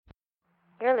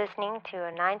You're listening to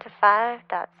a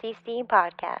 9to5.cc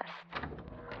podcast.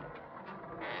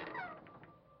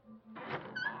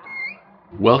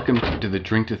 Welcome to the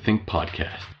Drink to Think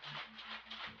podcast.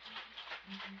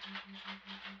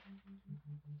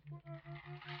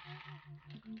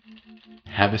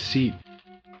 Have a seat.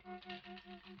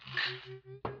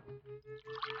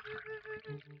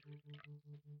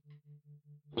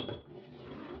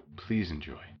 Please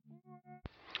enjoy.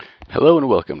 Hello and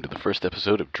welcome to the first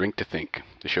episode of Drink to Think,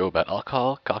 the show about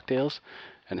alcohol, cocktails,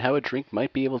 and how a drink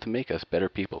might be able to make us better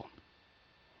people.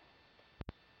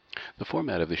 The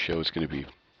format of the show is going to be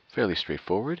fairly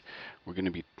straightforward. We're going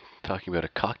to be talking about a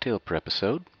cocktail per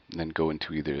episode, and then go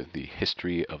into either the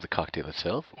history of the cocktail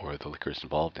itself or the liquors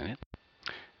involved in it.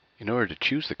 In order to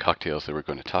choose the cocktails that we're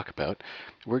going to talk about,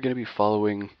 we're going to be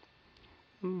following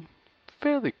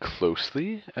fairly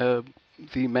closely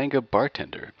the manga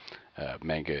Bartender.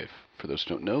 Manga, for those who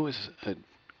don't know, is a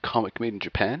comic made in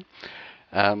Japan.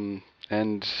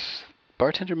 And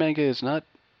Bartender manga is not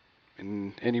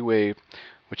in any way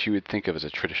what you would think of as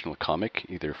a traditional comic,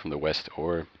 either from the West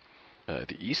or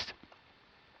the East.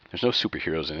 There's no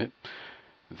superheroes in it.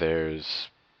 There's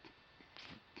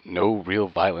no real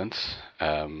violence.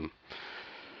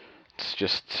 It's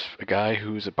just a guy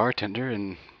who's a bartender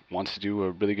and wants to do a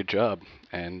really good job,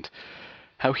 and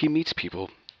how he meets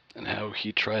people and how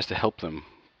he tries to help them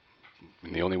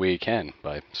in the only way he can,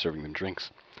 by serving them drinks.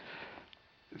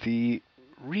 The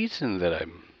reason that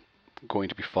I'm going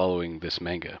to be following this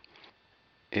manga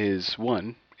is,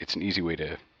 one, it's an easy way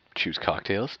to choose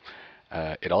cocktails.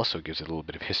 It also gives a little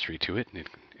bit of history to it, and it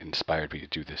inspired me to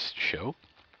do this show.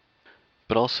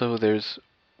 But also there's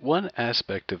one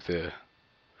aspect of the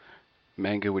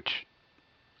manga which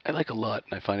I like a lot,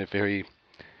 and I find it very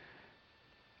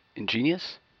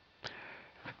ingenious,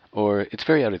 or it's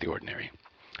very out of the ordinary.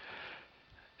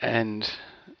 And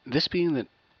this being that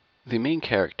the main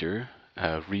character,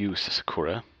 Ryu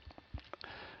Sasakura,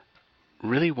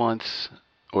 really wants,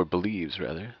 or believes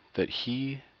rather, that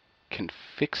he can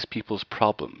fix people's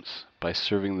problems by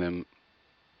serving them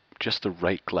just the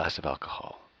right glass of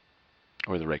alcohol,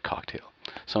 or the right cocktail.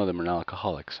 Some of them are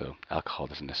non-alcoholic, so alcohol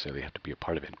doesn't necessarily have to be a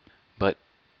part of it. But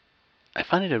I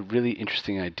find it a really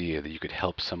interesting idea that you could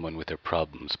help someone with their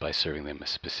problems by serving them a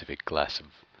specific glass of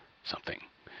something.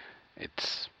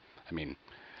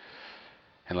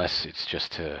 Unless it's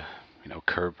just to,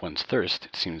 curb one's thirst,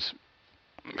 it seems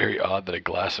very odd that a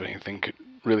glass of anything could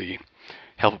really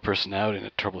help a person out in a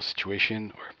troubled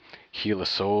situation, or heal a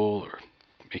soul, or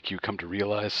make you come to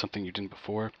realize something you didn't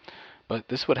before. But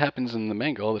this is what happens in the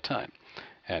manga all the time.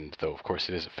 And though, of course,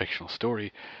 it is a fictional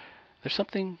story, there's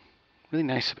something really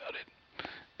nice about it.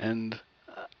 And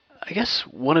I guess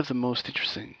one of the most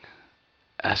interesting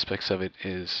aspects of it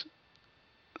is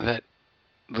that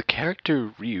the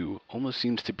character Ryu almost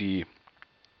seems to be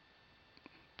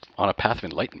on a path of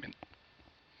enlightenment.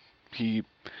 He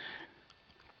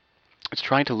is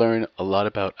trying to learn a lot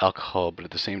about alcohol, but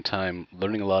at the same time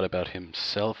learning a lot about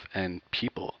himself and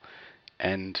people.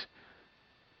 And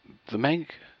the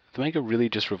manga really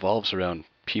just revolves around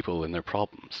people and their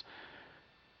problems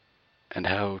and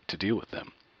how to deal with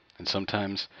them. And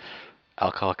sometimes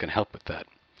alcohol can help with that.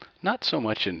 Not so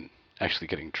much in actually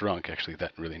getting drunk. Actually,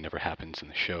 that really never happens in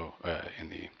the show,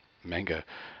 in the manga.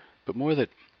 But more that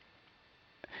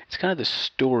it's kind of the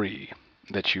story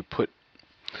that you put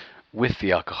with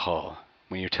the alcohol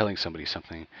when you're telling somebody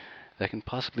something that can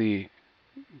possibly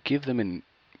give them an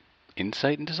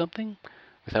insight into something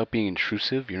without being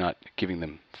intrusive. You're not giving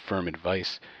them firm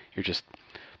advice. You're just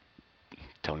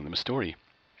telling them a story.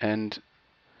 And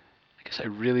I guess I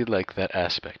really like that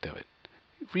aspect of it.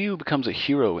 Ryu becomes a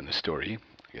hero in the story,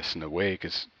 I guess in a way,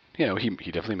 because, he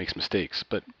definitely makes mistakes,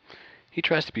 but he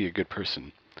tries to be a good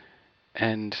person.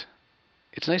 And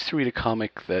it's nice to read a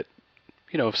comic that,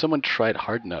 if someone tried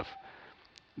hard enough,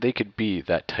 they could be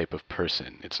that type of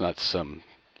person. It's not some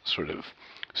sort of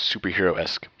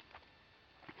superhero-esque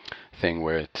thing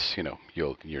where it's,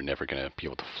 you're never going to be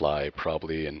able to fly,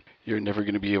 probably, and you're never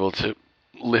going to be able to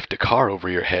lift a car over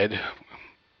your head.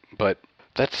 But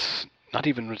that's not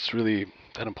even what's really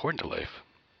that important to life.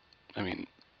 I mean,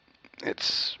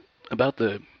 it's about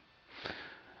the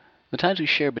times we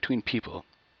share between people.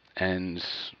 And,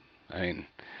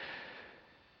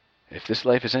 if this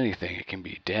life is anything, it can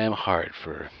be damn hard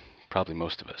for probably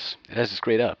most of us. It has its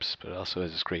great ups, but it also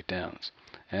has its great downs.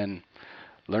 And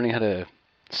learning how to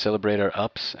celebrate our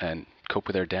ups and cope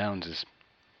with our downs is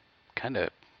kind of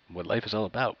what life is all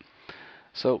about.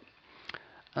 So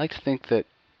I like to think that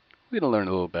we're going to learn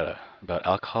a little bit about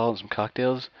alcohol and some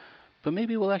cocktails, but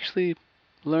maybe we'll actually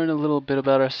learn a little bit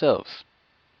about ourselves.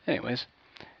 Anyways,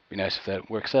 Be nice if that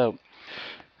works out.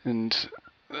 And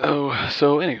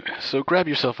so grab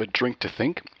yourself a drink to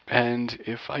think, and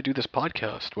if I do this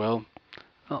podcast, well,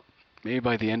 maybe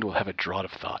by the end we'll have a draught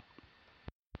of thought.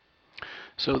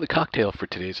 So the cocktail for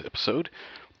today's episode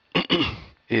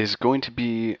is going to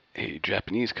be a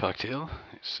Japanese cocktail.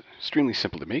 It's extremely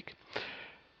simple to make.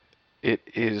 It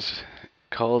is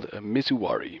called a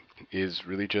Mizuwari. It is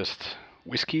really just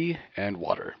whiskey and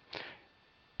water.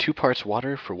 2 parts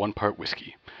water for 1 part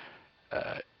whiskey.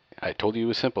 I told you it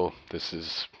was simple. This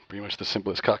is pretty much the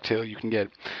simplest cocktail you can get.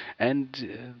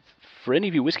 And for any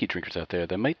of you whiskey drinkers out there,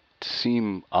 that might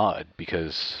seem odd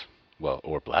because, well,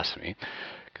 or blasphemy,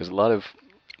 because a lot of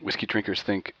whiskey drinkers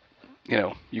think,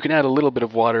 you can add a little bit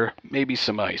of water, maybe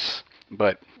some ice,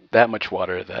 but that much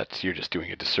water, you're just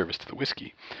doing a disservice to the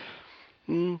whiskey.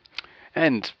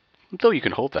 And though you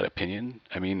can hold that opinion,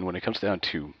 I mean, when it comes down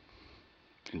to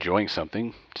enjoying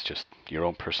something, it's just your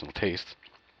own personal taste.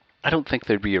 I don't think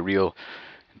there'd be a real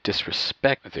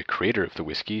disrespect of the creator of the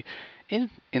whiskey in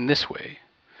this way.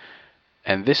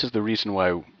 And this is the reason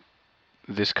why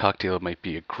this cocktail might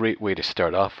be a great way to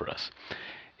start off for us,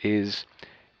 is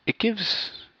it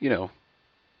gives,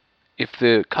 if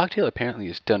the cocktail apparently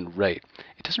is done right,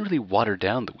 it doesn't really water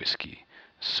down the whiskey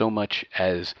so much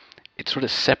as it sort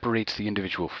of separates the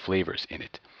individual flavors in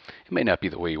it. It may not be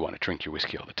the way you want to drink your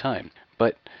whiskey all the time,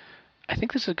 but I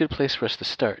think this is a good place for us to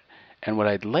start. And what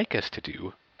I'd like us to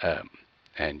do,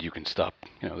 and you can stop,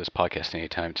 this podcast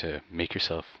anytime to make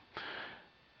yourself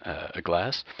a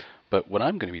glass. But what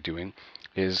I'm going to be doing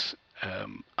is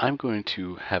I'm going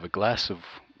to have a glass of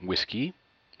whiskey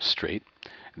straight,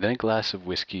 then a glass of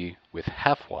whiskey with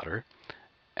half water,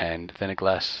 and then a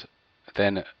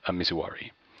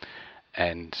Mizuwari.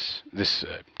 And this,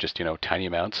 just, tiny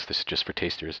amounts. This is just for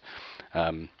tasters.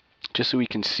 Just so we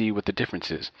can see what the difference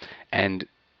is. And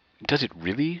does it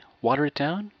really water it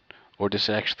down? Or does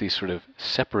it actually sort of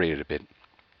separate it a bit?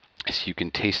 So you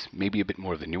can taste maybe a bit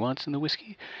more of the nuance in the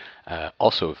whiskey.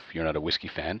 Also, if you're not a whiskey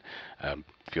fan,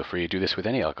 feel free to do this with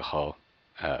any alcohol.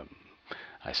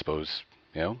 I suppose,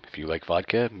 if you like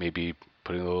vodka, maybe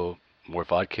putting a little more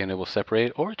vodka in it will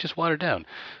separate, or just water down.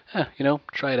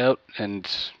 Try it out, and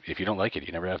if you don't like it,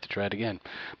 you never have to try it again.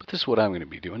 But this is what I'm going to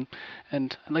be doing,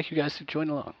 and I'd like you guys to join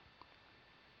along.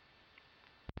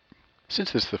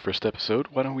 Since this is the first episode,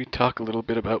 why don't we talk a little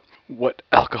bit about what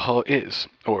alcohol is,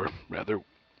 or rather,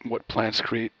 what plants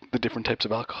create the different types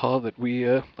of alcohol that we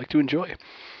like to enjoy.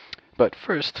 But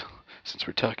first, since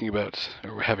we're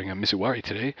having a Mizuwari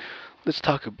today, let's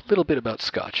talk a little bit about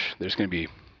Scotch. There's going to be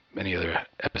many other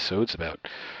episodes about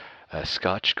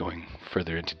Scotch, going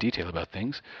further into detail about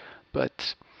things,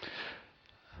 but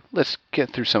let's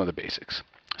get through some of the basics.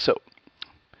 So,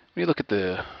 when you look at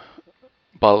the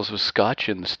bottles of Scotch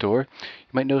in the store, you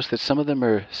might notice that some of them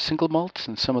are single malts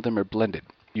and some of them are blended.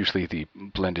 Usually the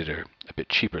blended are a bit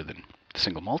cheaper than the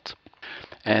single malts.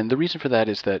 And the reason for that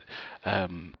is that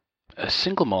a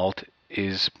single malt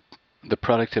is the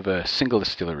product of a single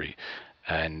distillery,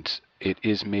 and it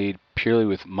is made purely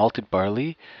with malted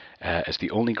barley as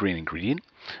the only grain ingredient,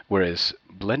 whereas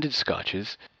blended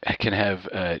scotches can have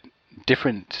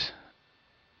different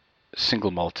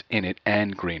single malt in it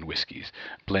and grain whiskies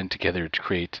blend together to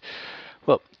create,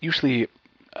 well, usually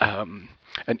an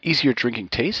easier drinking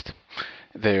taste.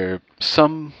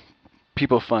 Some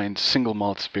people find single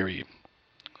malts very,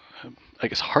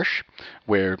 harsh,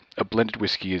 where a blended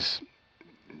whiskey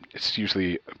it's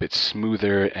usually a bit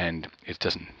smoother and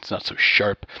it's not so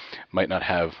sharp, might not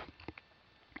have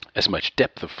as much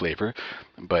depth of flavor,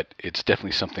 but it's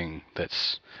definitely something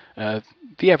that's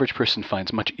the average person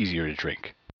finds much easier to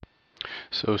drink.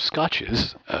 So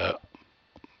scotches,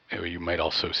 or you might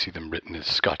also see them written as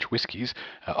Scotch whiskies,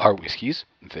 are whiskies.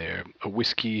 A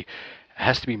whiskey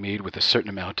has to be made with a certain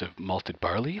amount of malted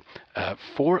barley.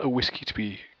 For a whiskey to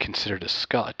be considered a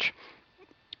Scotch,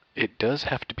 it does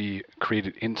have to be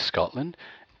created in Scotland,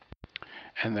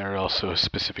 and there are also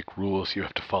specific rules you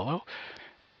have to follow.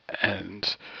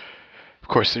 And of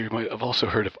course, you might have also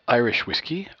heard of Irish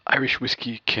whiskey. Irish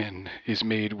whiskey is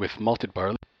made with malted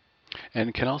barley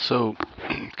and can also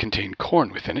contain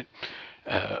corn within it.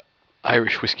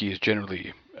 Irish whiskey is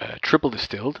generally triple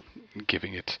distilled,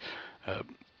 giving it a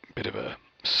bit of a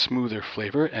smoother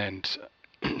flavor, and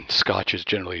Scotch is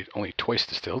generally only twice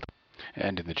distilled.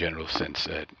 And in the general sense,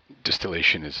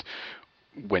 distillation is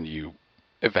when you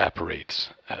evaporate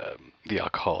the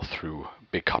alcohol through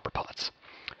big copper pots.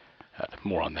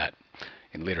 More on that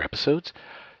in later episodes.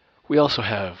 We also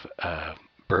have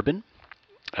bourbon.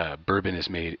 Bourbon is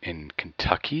made in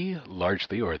Kentucky,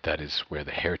 largely, or that is where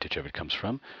the heritage of it comes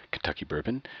from, Kentucky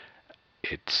bourbon.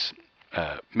 It's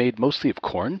made mostly of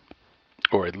corn,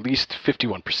 or at least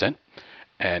 51%,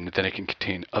 and then it can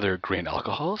contain other grain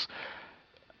alcohols.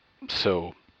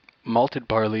 So, malted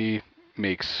barley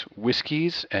makes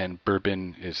whiskeys, and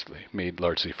bourbon is made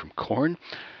largely from corn.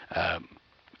 Um,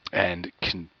 and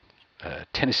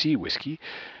Tennessee whiskey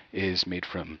is made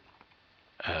from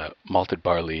malted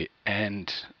barley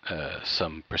and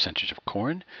some percentage of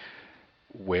corn.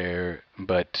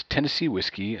 But Tennessee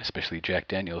whiskey, especially Jack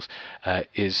Daniels,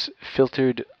 is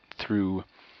filtered through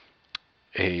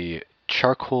a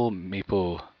charcoal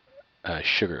maple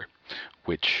sugar,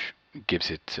 which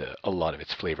gives it a lot of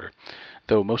its flavor.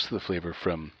 Though most of the flavor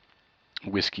from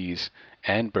whiskeys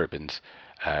and bourbons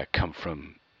come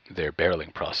from their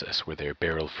barreling process, where they're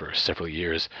barreled for several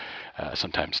years,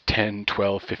 sometimes 10,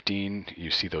 12, 15.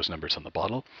 You see those numbers on the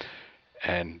bottle.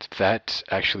 And that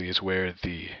actually is where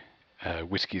the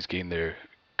whiskeys gain their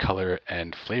color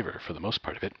and flavor for the most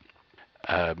part of it.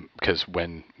 Because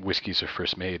when whiskeys are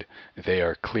first made, they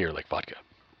are clear like vodka.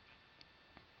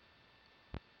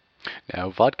 Now,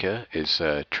 vodka is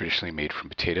traditionally made from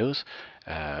potatoes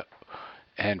uh,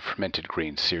 and fermented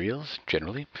grain cereals,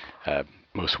 generally, uh,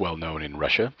 most well known in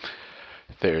Russia.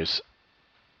 There's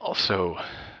also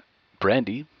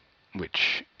brandy,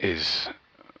 which is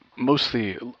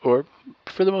mostly, or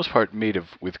for the most part, made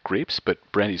with grapes, but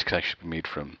brandies can actually be made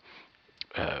from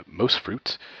most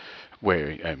fruits,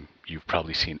 where you've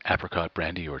probably seen apricot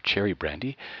brandy or cherry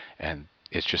brandy, and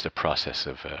it's just a process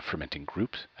of fermenting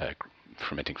fruits,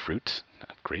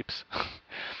 not grapes.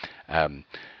 um,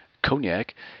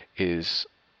 Cognac is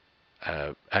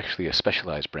actually a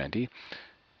specialized brandy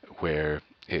where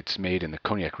it's made in the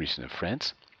Cognac region of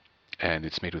France, and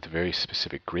it's made with a very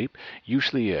specific grape,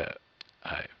 usually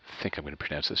I think I'm going to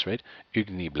pronounce this right,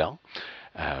 Ugni Blanc.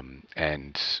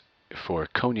 And for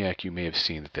Cognac, you may have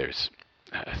seen that there's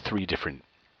three different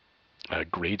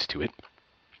grades to it.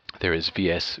 There is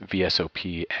VS,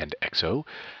 VSOP, and XO.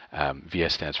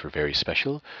 VS stands for very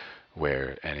special,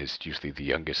 and is usually the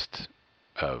youngest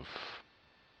of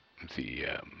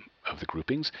the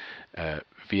groupings.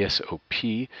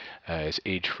 VSOP is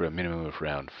aged for a minimum of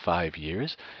around 5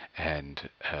 years, and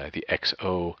the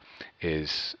XO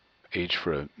is aged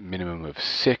for a minimum of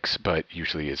 6, but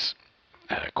usually is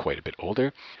quite a bit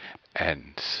older.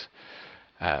 And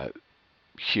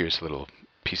here's a little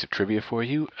piece of trivia for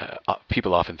you.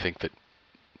 People often think that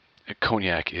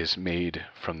cognac is made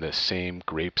from the same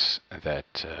grapes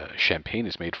that champagne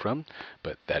is made from,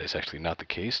 but that is actually not the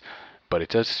case. But it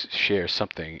does share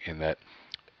something in that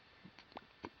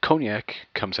cognac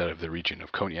comes out of the region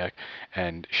of Cognac,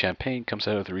 and champagne comes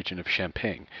out of the region of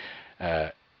Champagne.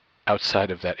 Outside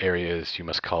of that area, you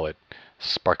must call it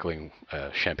sparkling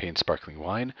champagne sparkling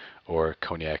wine or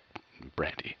cognac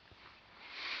brandy.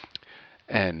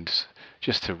 And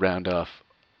just to round off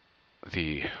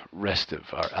the rest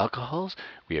of our alcohols,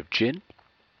 we have gin,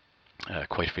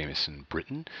 quite famous in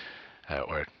Britain,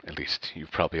 or at least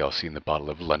you've probably all seen the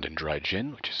bottle of London Dry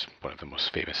Gin, which is one of the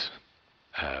most famous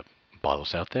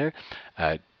bottles out there.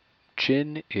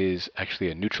 Gin is actually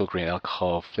a neutral grain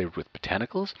alcohol flavored with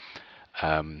botanicals.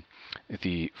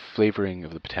 The flavoring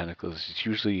of the botanicals is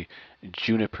usually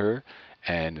juniper,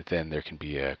 and then there can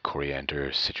be a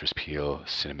coriander, citrus peel,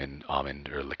 cinnamon, almond,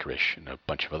 or licorice, and a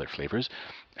bunch of other flavors,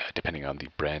 depending on the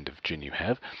brand of gin you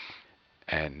have.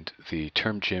 And the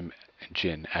term gin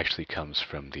actually comes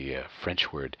from the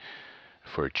French word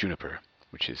for juniper,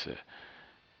 which is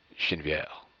Geneviève.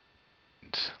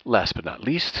 And last but not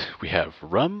least, we have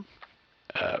rum.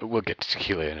 We'll get to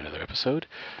tequila in another episode.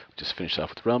 Just finish off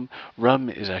with rum. Rum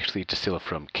is actually distilled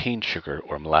from cane sugar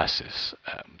or molasses.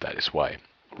 That is why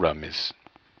rum is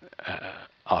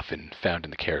often found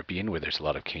in the Caribbean, where there's a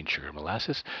lot of cane sugar and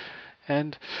molasses.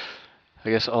 And I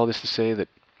guess all this to say that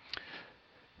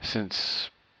since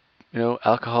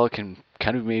alcohol can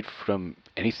kind of be made from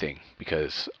anything,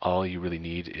 because all you really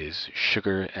need is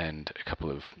sugar and a couple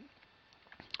of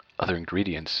other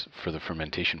ingredients for the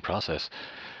fermentation process,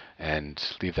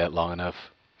 and leave that long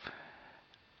enough,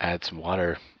 add some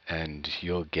water, and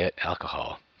you'll get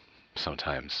alcohol.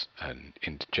 Sometimes an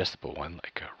indigestible one,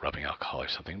 like rubbing alcohol or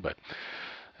something, but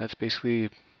that's basically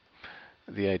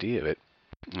the idea of it.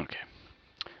 Okay.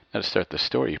 Now to start the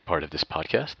story part of this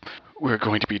podcast, we're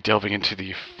going to be delving into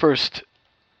the first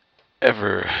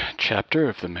ever chapter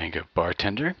of the Manga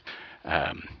Bartender.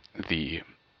 The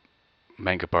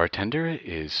Manga Bartender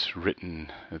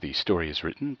the story is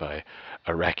written by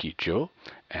Araki Jo,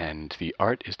 and the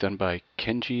art is done by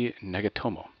Kenji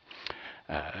Nagatomo.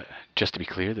 Just to be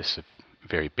clear, this is a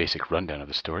very basic rundown of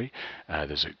the story.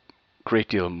 There's a great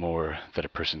deal more that a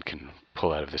person can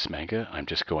pull out of this manga. I'm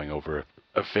just going over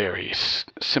a very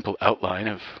simple outline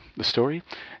of the story.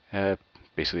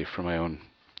 basically for my own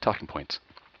talking points,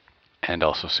 and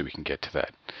also so we can get to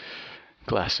that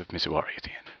glass of Mizuwari at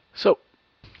the end. So,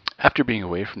 after being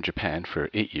away from Japan for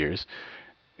 8 years,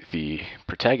 the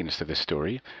protagonist of this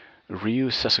story, Ryu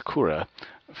Sasakura,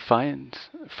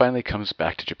 finally comes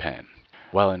back to Japan.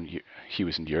 He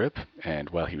was in Europe, and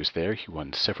while he was there, he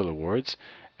won several awards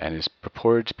and is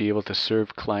purported to be able to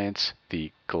serve clients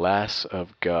the glass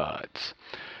of gods.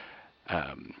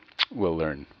 We'll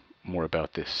learn more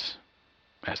about this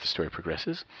as the story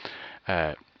progresses.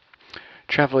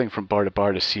 Traveling from bar to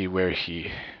bar to see where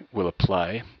he will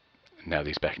apply, now that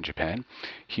he's back in Japan,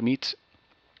 he meets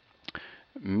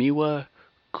Miwa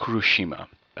Kurushima.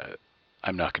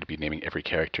 I'm not going to be naming every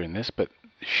character in this, but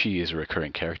she is a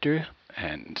recurring character,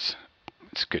 and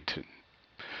it's good to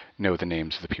know the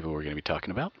names of the people we're going to be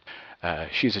talking about.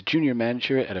 She's a junior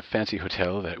manager at a fancy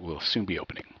hotel that will soon be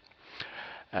opening.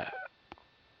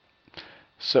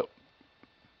 So,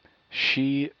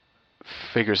 she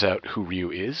figures out who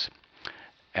Ryu is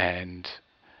and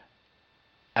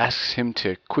asks him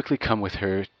to quickly come with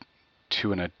her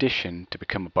to an audition to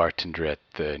become a bartender at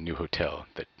the new hotel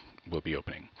that will be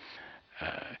opening.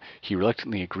 He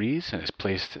reluctantly agrees and is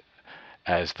placed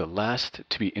as the last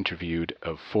to be interviewed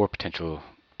of 4 potential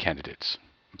candidates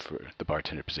for the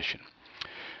bartender position.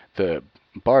 The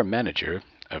bar manager,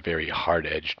 a very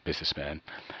hard-edged businessman,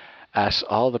 asks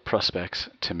all the prospects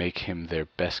to make him their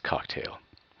best cocktail.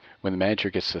 When the manager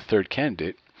gets the 3rd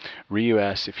candidate, Ryu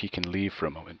asks if he can leave for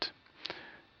a moment.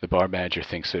 The bar manager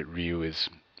thinks that Ryu is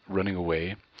running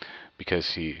away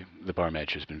because the bar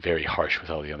manager has been very harsh with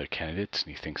all the other candidates,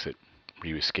 and he thinks that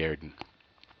Ryu is scared and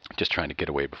just trying to get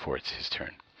away before it's his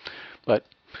turn. But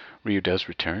Ryu does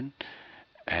return,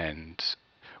 and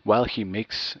while he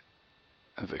makes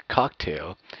the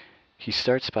cocktail, he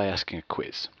starts by asking a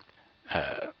quiz.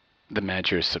 The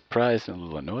manager is surprised and a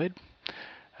little annoyed.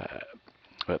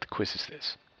 But the quiz is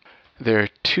this. There are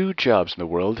 2 jobs in the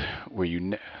world where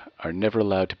you are never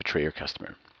allowed to betray your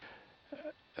customer.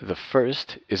 The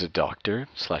first is a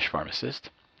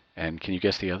doctor/pharmacist, and can you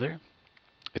guess the other?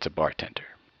 It's a bartender.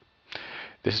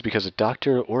 This is because a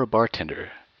doctor or a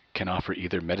bartender can offer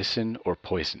either medicine or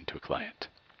poison to a client.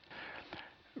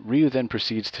 Ryu then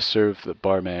proceeds to serve the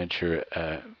bar manager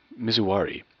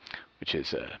Mizuwari, which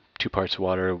is 2 parts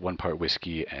water, 1 part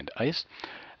whiskey, and ice.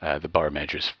 The bar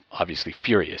manager is obviously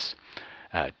furious.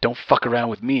 Don't fuck around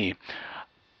with me,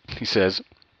 he says.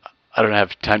 I don't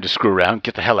have time to screw around.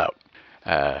 Get the hell out.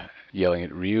 Yelling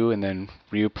at Ryu, and then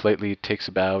Ryu politely takes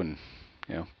a bow and,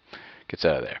 gets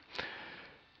out of there.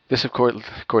 This, of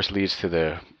course, leads to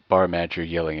the bar manager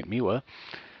yelling at Miwa,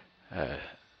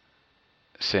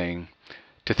 saying,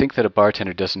 to think that a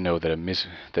bartender doesn't know that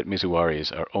that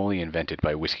Mizuwaris are only invented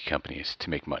by whiskey companies to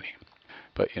make money.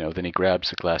 But, then he grabs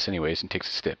the glass anyways and takes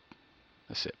a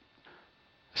sip.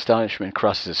 Astonishment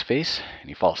crosses his face, and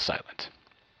he falls silent.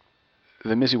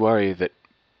 The Mizuwari that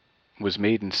was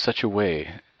made in such a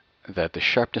way that the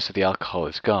sharpness of the alcohol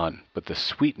is gone, but the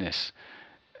sweetness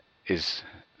is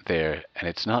there, and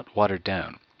it's not watered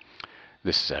down.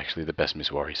 This is actually the best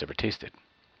Mizuwari he's ever tasted.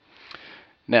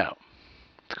 Now,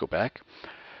 let's go back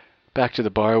to the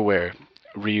bar where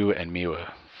Ryu and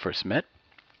Miwa first met.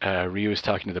 Ryu is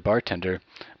talking to the bartender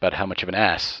about how much of an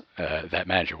ass that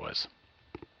manager was.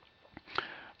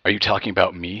 Are you talking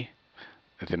about me?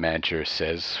 The manager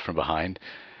says from behind,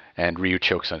 and Ryu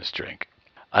chokes on his drink.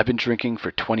 I've been drinking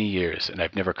for 20 years, and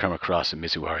I've never come across a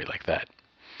Mizuwari like that.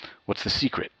 What's the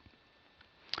secret?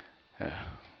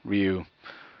 Ryu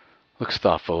looks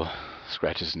thoughtful,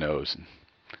 scratches his nose, and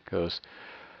goes,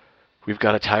 We've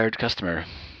got a tired customer,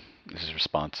 is his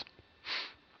response.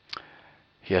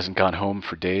 He hasn't gone home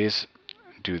for days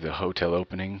due to the hotel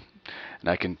opening, and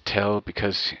I can tell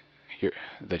because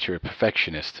that you're a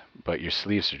perfectionist, but your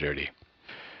sleeves are dirty.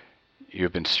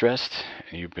 You've been stressed,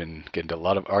 and you've been getting into a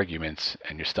lot of arguments,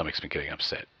 and your stomach's been getting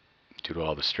upset due to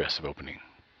all the stress of opening.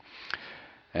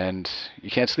 And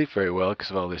you can't sleep very well because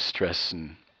of all this stress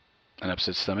and an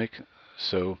upset stomach,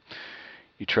 so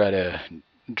you try to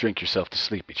drink yourself to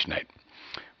sleep each night,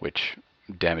 which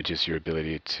damages your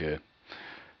ability to,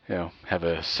 have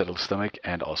a settled stomach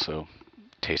and also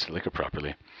taste the liquor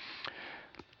properly.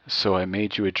 So I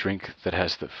made you a drink that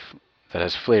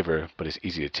has flavor but is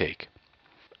easy to take.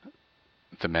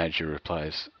 The manager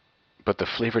replies, But the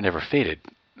flavor never faded.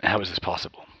 How is this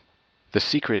possible? The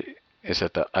secret is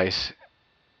that the ice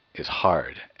is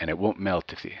hard and it won't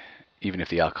melt even if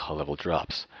the alcohol level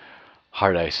drops.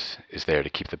 Hard ice is there to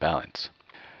keep the balance.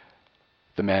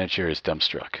 The manager is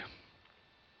dumbstruck.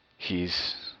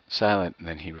 He's silent, and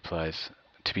then he replies,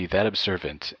 To be that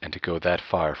observant and to go that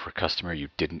far for a customer you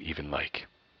didn't even like.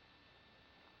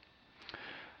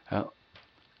 Well,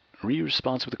 Ryu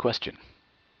responds with a question.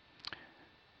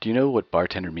 Do you know what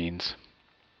bartender means?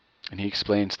 And he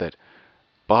explains that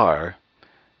bar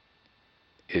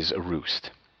is a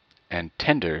roost, and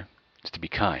tender is to be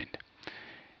kind,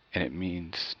 and it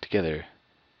means together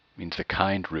means the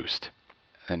kind roost.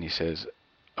 Then he says,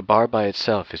 a bar by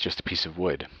itself is just a piece of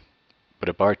wood, but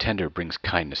a bartender brings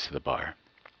kindness to the bar,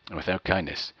 and without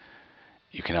kindness,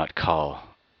 you cannot call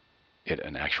it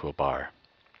an actual bar.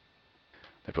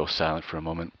 They're both silent for a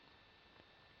moment,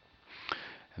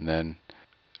 and then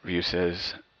Ryu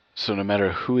says, so no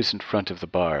matter who is in front of the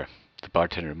bar, the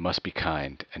bartender must be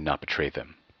kind and not betray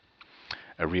them.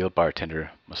 A real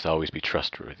bartender must always be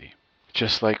trustworthy.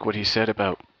 Just like what he said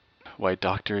about why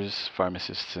doctors,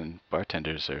 pharmacists, and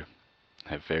bartenders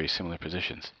have very similar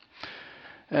positions.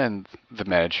 And the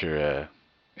manager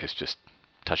is just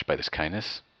touched by this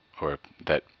kindness, or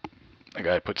that a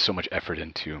guy put so much effort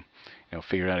into,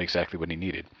 figuring out exactly what he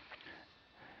needed.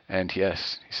 And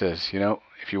yes, he says,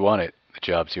 if you want it, the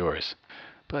job's yours.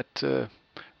 But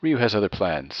Ryu has other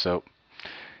plans, so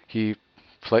he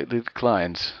politely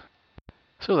declines.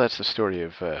 So that's the story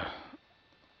of the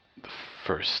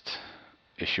first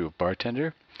issue of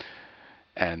Bartender.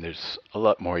 And there's a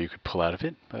lot more you could pull out of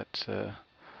it, but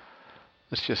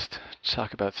let's just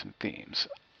talk about some themes.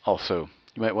 Also,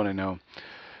 you might want to know,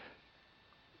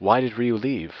 why did Ryu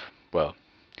leave? Well,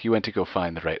 he went to go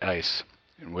find the right ice.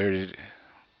 And where did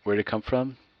it come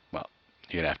from? Well,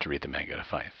 you're going to have to read the manga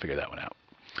to figure that one out.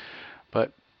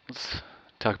 But let's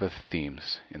talk about the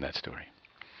themes in that story.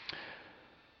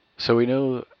 So we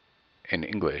know in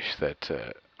English that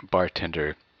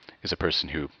bartender is a person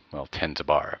who, tends a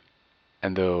bar.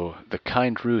 And though the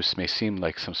kind ruse may seem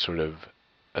like some sort of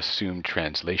assumed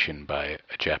translation by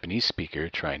a Japanese speaker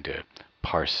trying to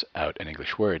parse out an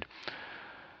English word,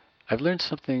 I've learned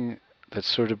something that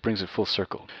sort of brings it full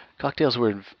circle. Cocktails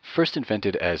were first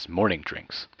invented as morning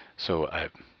drinks. So I'm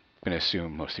going to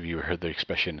assume most of you have heard the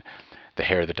expression, the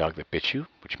hair of the dog that bit you,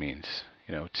 which means,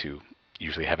 to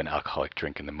usually have an alcoholic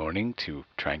drink in the morning to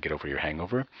try and get over your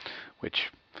hangover,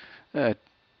 which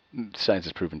science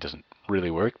has proven doesn't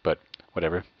really work, but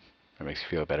whatever. It makes you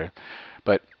feel better.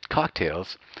 But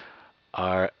cocktails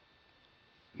are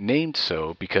named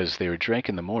so because they were drank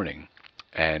in the morning,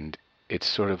 and it's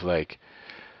sort of like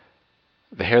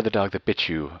the hair of the dog that bit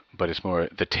you, but it's more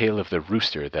the tail of the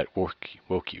rooster that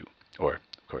woke you, or,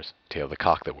 of course, tail of the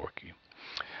cock that woke you.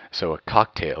 So a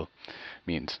cocktail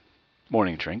means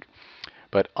morning drink,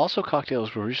 but also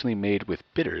cocktails were originally made with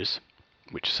bitters,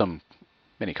 which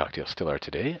many cocktails still are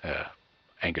today.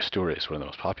 Angostura is one of the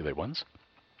most popular ones.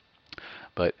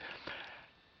 But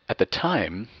at the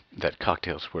time that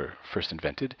cocktails were first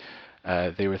invented,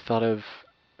 bitters were thought of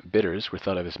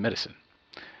as medicine.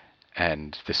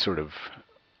 And this sort of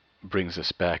brings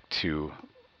us back to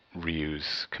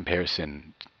Ryu's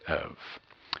comparison of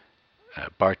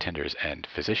bartenders and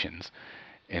physicians,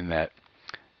 in that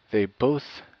they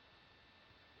both,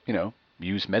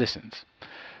 use medicines.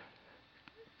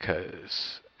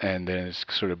 And then it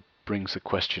sort of brings the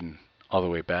question all the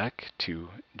way back to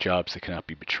jobs that cannot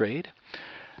be betrayed,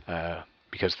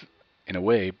 because in a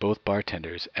way, both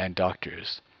bartenders and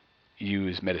doctors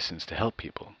use medicines to help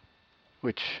people,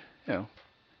 which, kind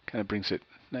of brings it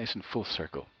nice and full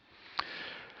circle.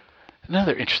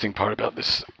 Another interesting part about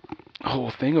this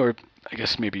whole thing, or I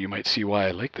guess maybe you might see why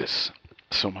I like this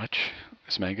so much,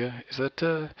 this manga, is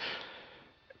that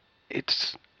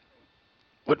it's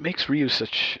what makes Ryu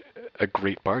such a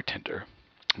great bartender,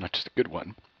 not just a good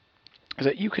one, is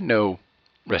that you can know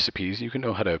recipes, you can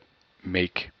know how to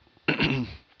make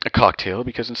a cocktail,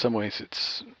 because in some ways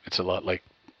it's a lot like,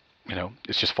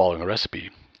 it's just following a recipe.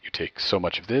 You take so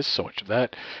much of this, so much of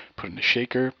that, put in a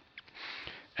shaker,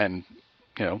 and,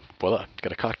 voila,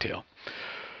 got a cocktail.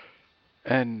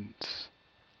 And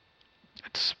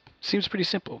it seems pretty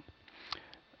simple.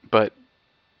 But,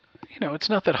 it's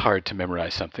not that hard to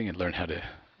memorize something and learn how to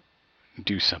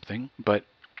do something, but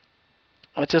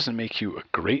that doesn't make you a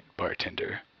great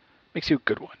bartender. It makes you a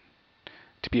good one.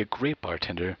 To be a great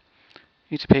bartender,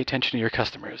 you need to pay attention to your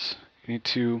customers. You need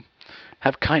to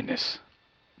have kindness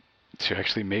to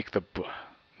actually make the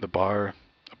bar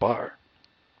a bar.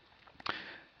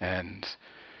 And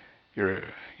you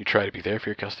try to be there for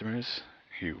your customers.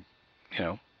 You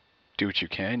do what you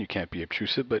can. You can't be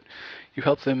obtrusive, but you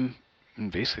help them in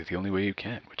basically the only way you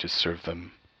can, which is serve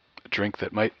them a drink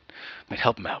that might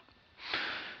help them out.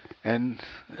 And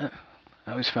I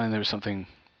always find there was something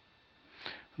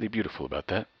really beautiful about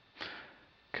that,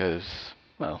 because,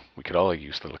 we could all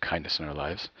use a little kindness in our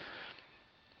lives,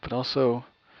 but also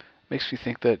makes me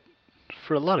think that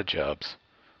for a lot of jobs,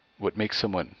 what makes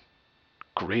someone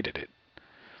great at it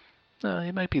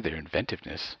it might be their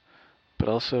inventiveness, but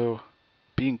also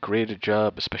being great at a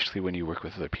job, especially when you work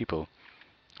with other people.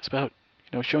 It's about,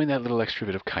 showing that little extra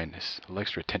bit of kindness, a little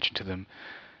extra attention to them,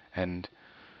 and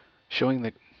showing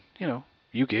that,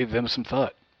 you gave them some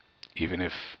thought, even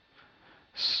if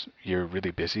you're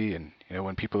really busy. And,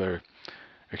 when people are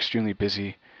extremely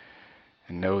busy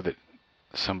and know that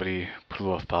somebody put a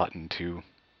little thought into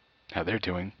how they're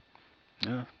doing,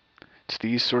 it's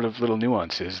these sort of little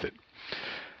nuances that,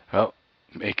 well,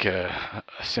 make a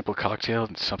simple cocktail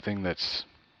into something that's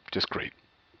just great.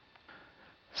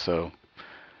 So,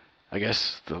 I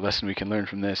guess the lesson we can learn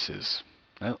from this is,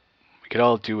 well, we could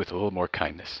all do with a little more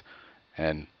kindness.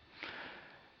 And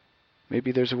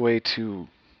maybe there's a way to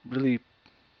really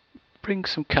bring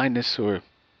some kindness or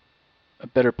the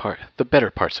better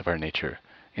parts of our nature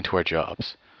into our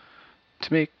jobs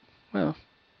to make, well,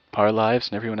 our lives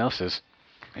and everyone else's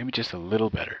maybe just a little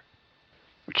better.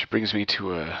 Which brings me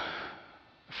to a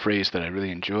phrase that I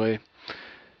really enjoy.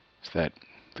 Is that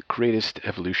the greatest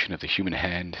evolution of the human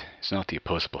hand is not the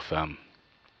opposable thumb,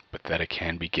 but that it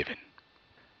can be given.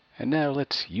 And now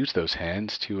let's use those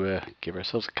hands to give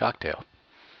ourselves a cocktail.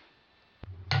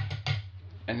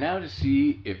 And now to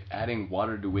see if adding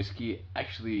water to whiskey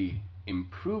actually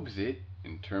improves it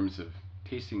in terms of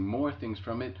tasting more things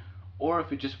from it, or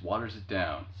if it just waters it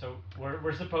down. So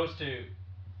we're supposed to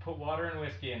put water in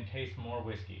whiskey and taste more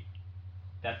whiskey.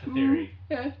 That's the theory.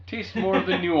 Yeah, taste more of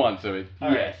the nuance of it.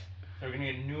 All yes. Right. So we're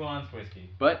gonna get nuanced whiskey.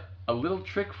 But a little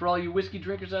trick for all you whiskey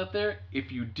drinkers out there: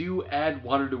 if you do add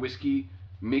water to whiskey,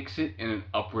 mix it in an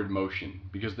upward motion,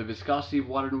 because the viscosity of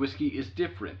water and whiskey is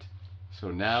different. So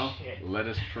now, let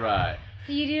us try.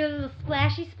 So you do a little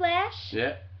splashy splash?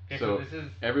 Yeah. Okay, so this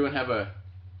is... everyone have a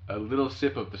little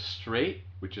sip of the straight,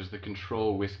 which is the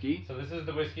control whiskey. So this is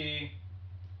the whiskey.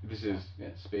 This is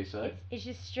Speyside. It's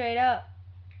just straight up.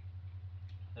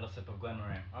 Little sip of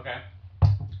Glenmorangie. Okay.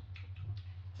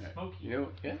 Smoky. Yeah.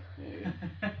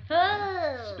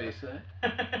 Oh. Speyside.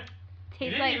 You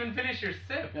didn't even finish your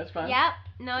sip. That's fine. Yep.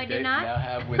 No, I did not. Now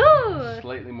have with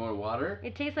slightly more water.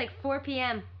 It tastes like 4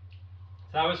 p.m.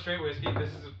 So that was straight whiskey. This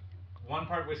is 1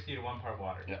 part whiskey to 1 part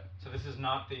water. Yeah. So this is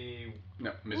not the...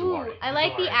 No, Mizuwari. Ooh, I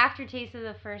like the aftertaste of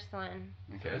the first one.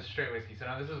 Okay. So this is straight whiskey. So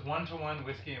now this is 1-to-1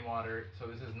 whiskey and water. So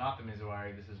this is not the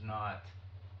Mizuwari. This is not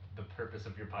the purpose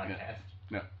of your podcast.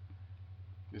 No.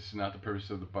 This is not the purpose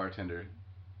of the bartender.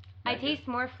 I taste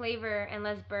more flavor and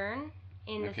less burn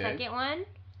in the second one.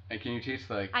 And can you taste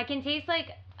like... I can taste like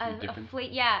a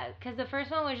yeah, because the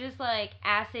first one was just like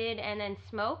acid and then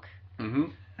smoke. Mm-hmm.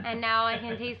 And now I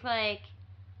can taste like,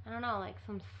 I don't know, like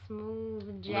some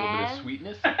smooth jazz. A little bit of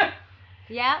sweetness?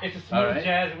 Yeah. It's a smooth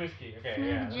jazz whiskey. Okay,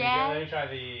 smooth jazz. Let me try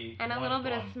the... And a little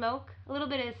bit of smoke. A little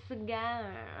bit of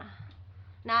cigar.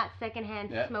 Not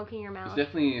secondhand smoke in your mouth. It's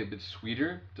definitely a bit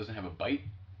sweeter. Doesn't have a bite.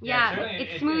 Yeah,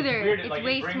 it's smoother. It's like,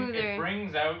 way smoother. It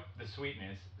brings out the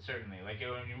sweetness, certainly. Like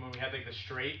when we had like the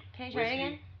straight Can I try it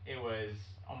again? It was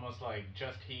almost like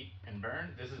just heat and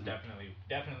burn. This is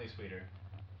definitely sweeter.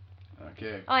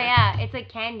 Okay. Oh yeah, it's like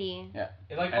candy. Yeah.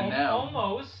 It like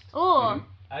almost. Oh.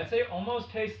 I'd say almost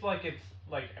tastes like it's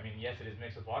like, I mean, yes, it is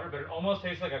mixed with water, but it almost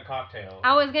tastes like a cocktail.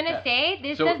 I was gonna say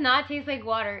this does not taste like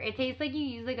water. It tastes like you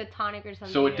use like a tonic or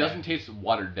something. So it doesn't taste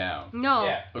watered down. No.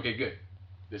 Yeah. Okay, good.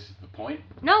 This is the point.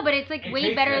 No, but it's like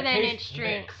way better than its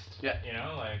strength. Mixed. Yeah. You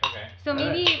know, like okay. So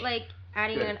maybe like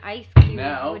adding an ice cube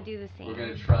would do the same. We're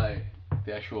gonna try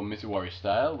the actual Mizuwari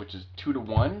style, which is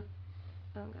 2-to-1.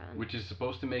 Oh god. Which is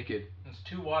supposed to make it. It's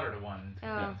 2 water to 1.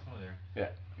 It's smoother. Yeah,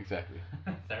 exactly.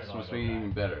 It's supposed to be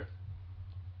even better.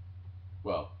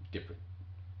 Well, different.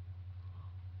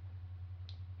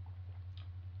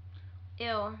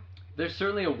 Ew. There's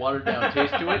certainly a watered down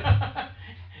taste to it.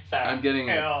 Sorry. I'm getting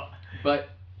it. But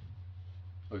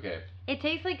okay. It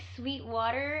tastes like sweet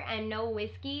water and no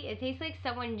whiskey. It tastes like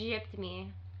someone gypped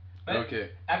me. But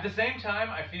okay. At the same time,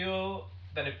 I feel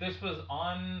that if this was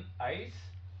on ice,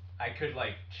 I could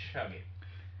like chug it.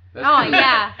 That's true.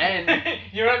 Yeah. And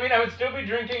you know what I mean? I would still be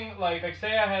drinking like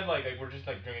say I had like we're just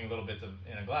like drinking little bits of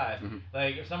in a glass. Mm-hmm.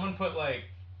 Like if someone put like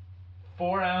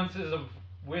 4 ounces of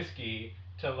whiskey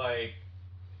to like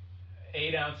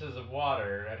 8 ounces of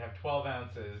water, I'd have 12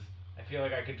 ounces. I feel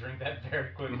like I could drink that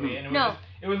very quickly, and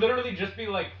it would literally just be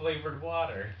like flavored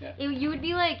water. Yeah. You would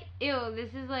be like, ew,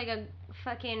 this is like a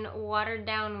fucking watered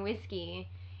down whiskey.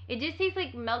 It just tastes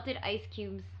like melted ice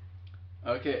cubes.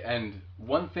 Okay, and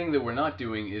one thing that we're not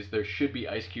doing is there should be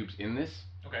ice cubes in this.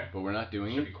 Okay. But we're not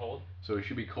doing it. Should be cold. So it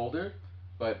should be colder,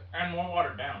 but and more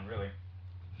watered down, really.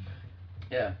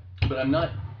 Yeah, but I'm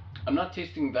not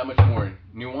tasting that much more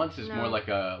nuance. It's more like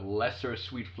a lesser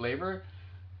sweet flavor.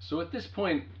 So at this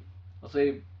point, I'll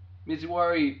say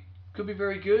Mizuwari could be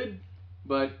very good,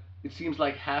 but it seems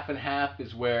like half and half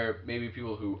is where maybe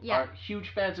people who aren't huge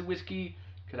fans of whiskey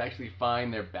could actually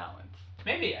find their balance.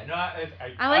 Maybe. I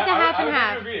like the half and I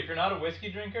half. would agree. If you're not a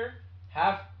whiskey drinker,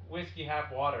 half whiskey,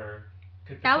 half water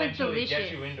could That was potentially delicious.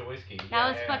 get you into whiskey.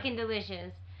 That was fucking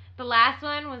delicious. The last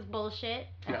one was bullshit.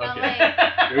 I felt Okay.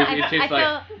 like It was felt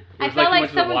like like you went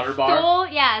to the someone water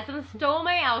bar? someone stole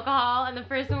my alcohol, and the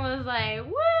first one was like,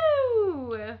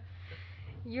 woo!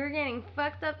 You're getting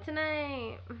fucked up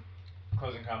tonight.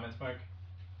 Closing comments, Mike?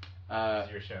 This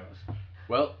is your show.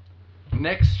 Well,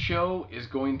 next show is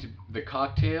going to the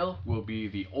cocktail will be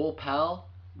the Old Pal,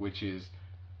 which is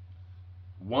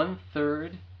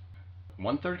 1/3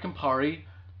 Campari,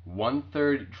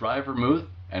 1/3 dry vermouth,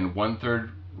 and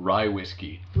 1/3 rye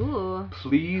whiskey. Ooh.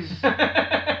 Please.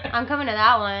 I'm coming to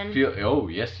that one. Oh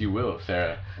yes, you will,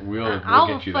 Sarah. We'll I'll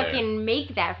get you there. fucking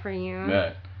make that for you.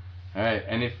 Yeah. All right,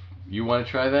 and if you want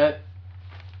to try that,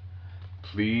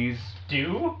 please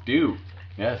do.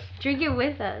 Yes. Drink it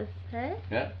with us, huh?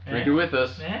 Yeah. Drink it with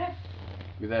us.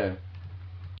 Be there.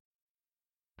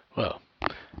 Well,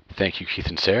 thank you, Keith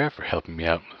and Sarah, for helping me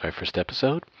out with my first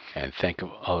episode, and thank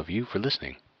all of you for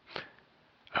listening.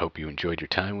 I hope you enjoyed your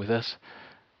time with us,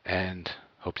 and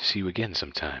hope to see you again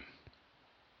sometime.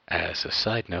 As a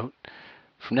side note,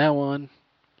 from now on,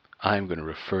 I'm going to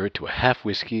refer to a half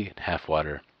whiskey and half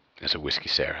water as a Whiskey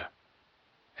Sarah.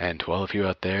 And to all of you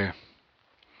out there,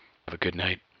 have a good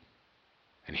night,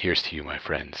 and here's to you, my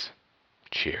friends.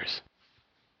 Cheers.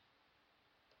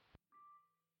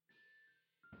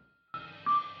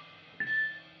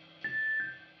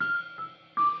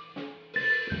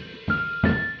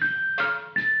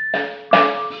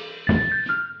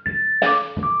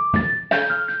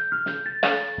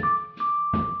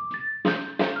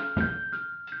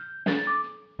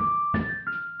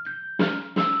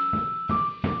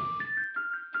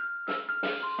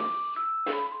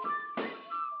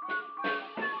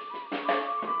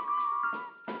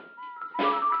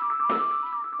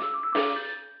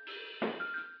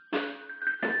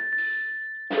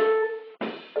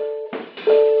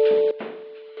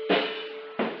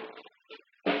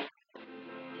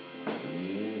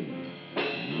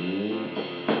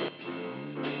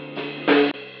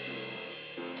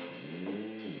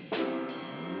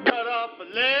 Cut off a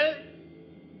leg,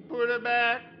 put it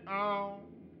back on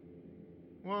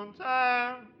one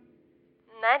time.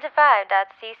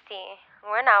 9to5.cc.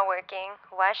 We're not working.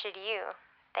 Why should you?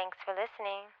 Thanks for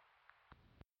listening.